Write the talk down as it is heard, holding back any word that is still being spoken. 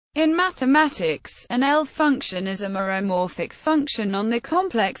In mathematics, an L function is a meromorphic function on the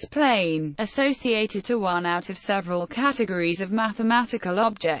complex plane, associated to one out of several categories of mathematical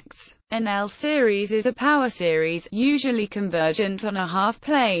objects. An L series is a power series, usually convergent on a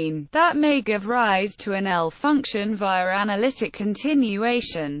half-plane, that may give rise to an L function via analytic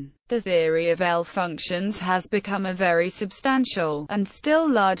continuation. The theory of L functions has become a very substantial, and still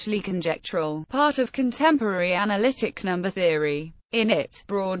largely conjectural, part of contemporary analytic number theory. In it,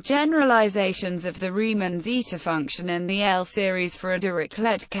 broad generalizations of the Riemann zeta function and the L series for a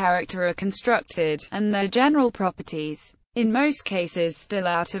Dirichlet character are constructed, and their general properties, in most cases still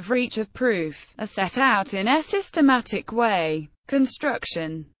out of reach of proof, are set out in a systematic way.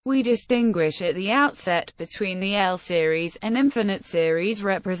 Construction. We distinguish at the outset between the L series, an infinite series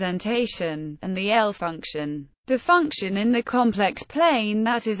representation, and the L function, the function in the complex plane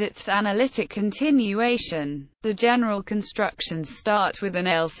that is its analytic continuation. The general constructions start with an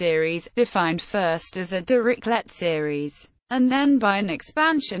L series, defined first as a Dirichlet series, and then by an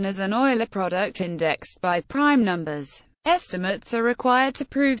expansion as an Euler product indexed by prime numbers. Estimates are required to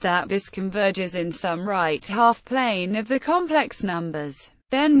prove that this converges in some right half-plane of the complex numbers.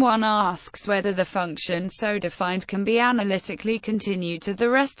 Then one asks whether the function so defined can be analytically continued to the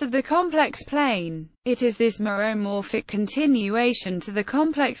rest of the complex plane. It is this meromorphic continuation to the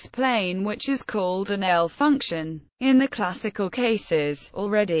complex plane which is called an L function. In the classical cases,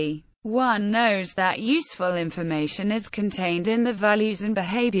 already, one knows that useful information is contained in the values and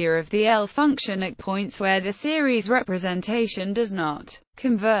behavior of the L function at points where the series representation does not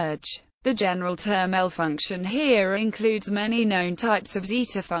converge. The general term L function here includes many known types of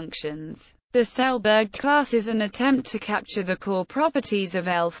zeta functions. The Selberg class is an attempt to capture the core properties of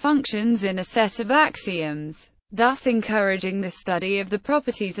L functions in a set of axioms, thus encouraging the study of the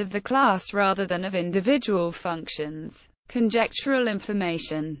properties of the class rather than of individual functions. Conjectural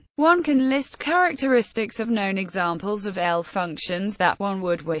information. One can list characteristics of known examples of L functions that one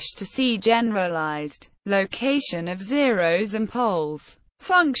would wish to see generalized. Location of zeros and poles.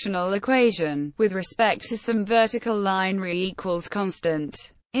 Functional equation, with respect to some vertical line ρ equals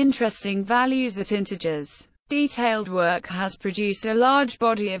constant. Interesting values at integers. Detailed work has produced a large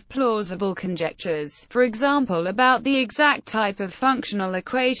body of plausible conjectures, for example about the exact type of functional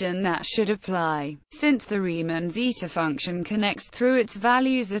equation that should apply. Since the Riemann zeta function connects through its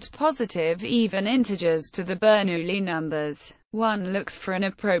values at positive even integers to the Bernoulli numbers, one looks for an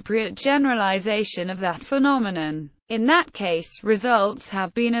appropriate generalization of that phenomenon. In that case, results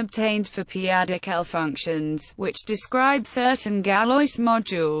have been obtained for p-adic L functions, which describe certain Galois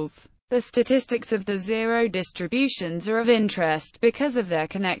modules. The statistics of the zero distributions are of interest because of their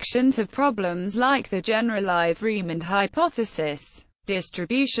connection to problems like the generalized Riemann hypothesis,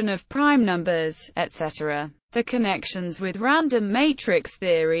 distribution of prime numbers, etc. The connections with random matrix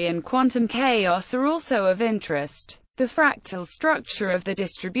theory and quantum chaos are also of interest. The fractal structure of the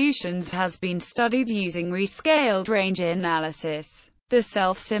distributions has been studied using rescaled range analysis. The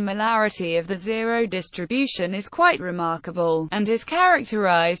self-similarity of the zero distribution is quite remarkable, and is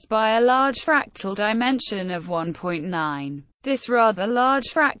characterized by a large fractal dimension of 1.9. This rather large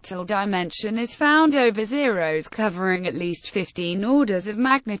fractal dimension is found over zeros covering at least 15 orders of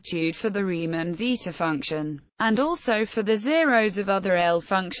magnitude for the Riemann zeta function, and also for the zeros of other L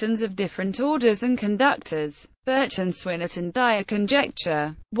functions of different orders and conductors. Swinnerton-Dyer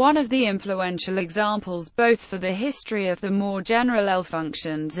conjecture. One of the influential examples both for the history of the more general L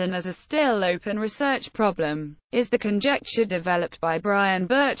functions and as a still open research problem, is the conjecture developed by Brian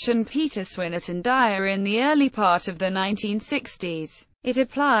Birch and Peter Swinnerton-Dyer in the early part of the 1960s. It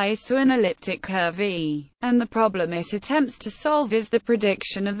applies to an elliptic curve E, and the problem it attempts to solve is the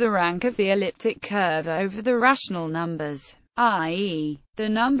prediction of the rank of the elliptic curve over the rational numbers, i.e., the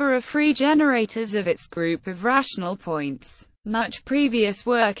number of free generators of its group of rational points. Much previous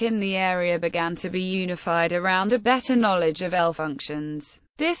work in the area began to be unified around a better knowledge of L functions.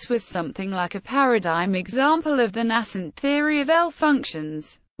 This was something like a paradigm example of the nascent theory of L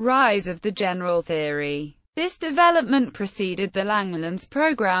functions, rise of the general theory. This development preceded the Langlands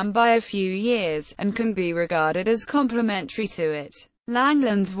program by a few years, and can be regarded as complementary to it.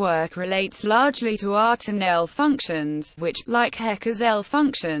 Langlands' work relates largely to art and L functions, which, like Hecker's L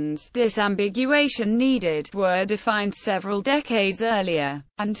functions, disambiguation needed, were defined several decades earlier,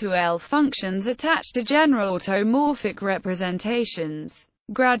 and to L functions attached to general automorphic representations.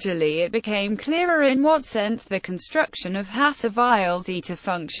 Gradually it became clearer in what sense the construction of Hasse-Weil zeta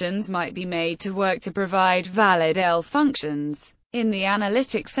functions might be made to work to provide valid L functions. In the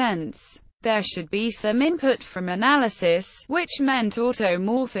analytic sense, there should be some input from analysis, which meant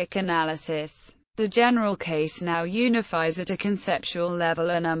automorphic analysis. The general case now unifies at a conceptual level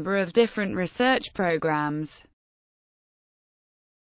a number of different research programs.